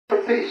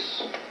for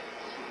peace.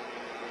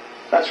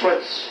 That's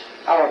what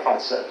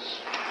Aрафat says.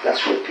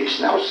 That's what peace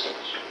now says.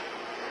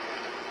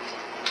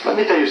 Let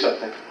me tell you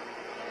something.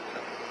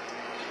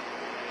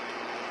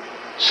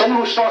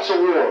 Someone who starts a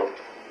war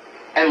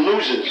and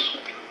loses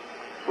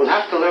will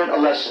have to learn a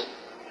lesson.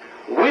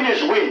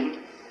 Winners win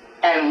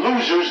and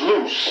losers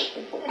lose.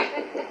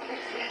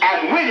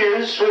 And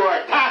winners who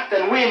are attacked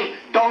and win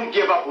don't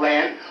give up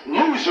land.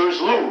 Losers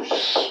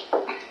lose.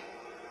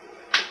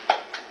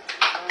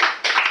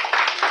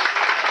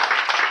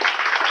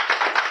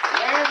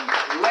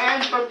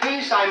 Land for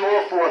peace, I'm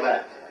all for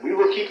that. We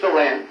will keep the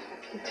land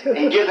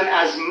and give them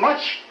as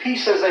much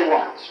peace as they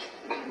want.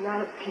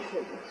 Not a piece of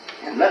this.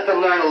 And let them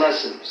learn a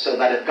lesson so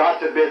that if, God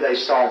forbid, they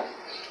start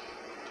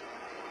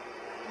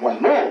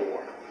one more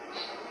war,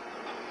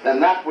 then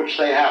that which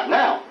they have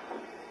now,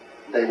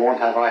 they won't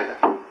have either.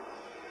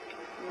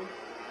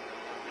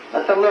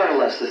 Let them learn a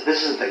lesson.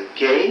 This isn't a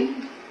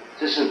game.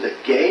 This isn't a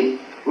game.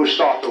 We'll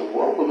start the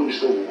war, we'll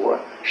lose the war,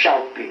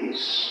 shout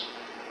peace,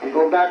 and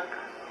go back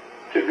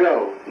to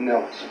go.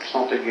 No, it's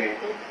not a game.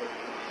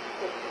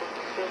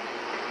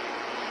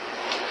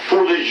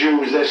 Foolish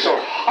Jews, they're so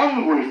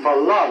hungry for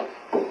love.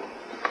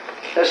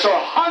 They're so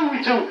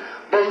hungry to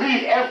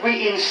believe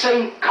every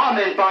insane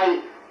comment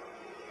by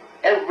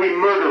every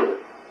murderer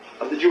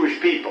of the Jewish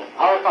people.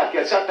 Aрафat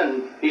gets up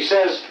and he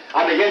says,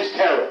 I'm against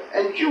terror.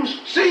 And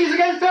Jews, see, he's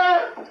against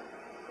terror.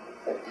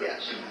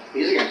 Yes,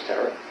 he's against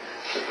terror.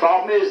 The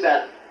problem is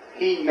that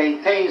he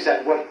maintains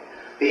that what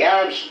the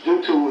Arabs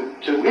do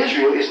to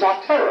Israel is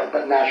not terror,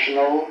 but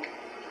national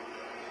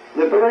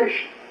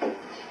liberation.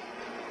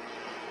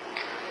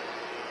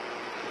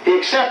 He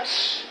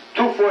accepts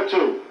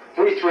 242,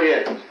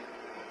 338.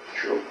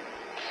 True.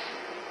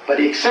 But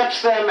he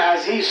accepts them,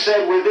 as he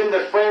said, within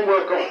the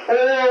framework of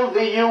all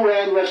the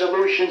UN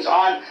resolutions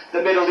on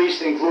the Middle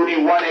East,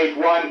 including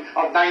 181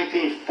 of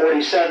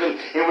 1947,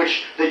 in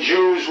which the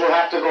Jews will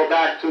have to go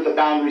back to the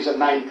boundaries of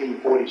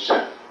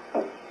 1947.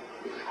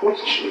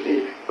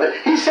 But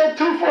he said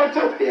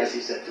 242. Yes,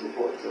 he said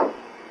 242.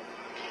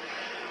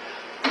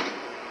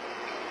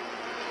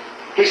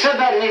 He said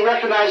that and he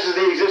recognizes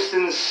the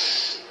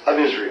existence of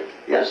Israel.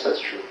 Yes,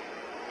 that's true.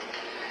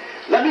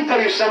 Let me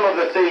tell you some of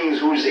the things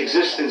whose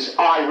existence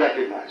I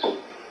recognize.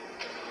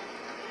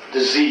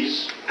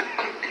 Disease,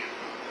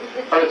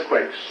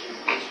 earthquakes,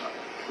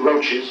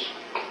 roaches.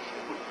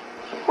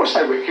 Of course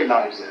I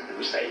recognize them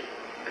because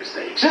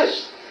they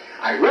exist.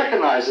 I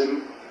recognize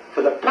them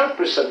for the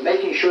purpose of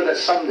making sure that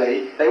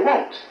someday they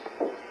won't.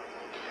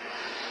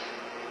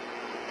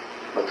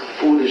 But the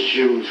foolish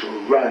Jews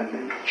who run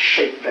and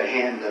shake the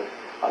hand of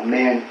a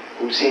man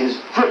whose hands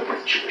drip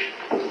with Jewish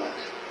blood.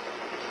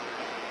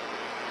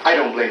 I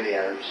don't blame the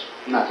Arabs,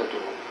 not at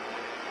all.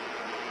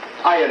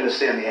 I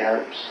understand the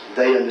Arabs,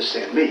 they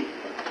understand me.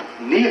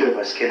 Neither of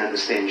us can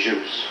understand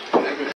Jews.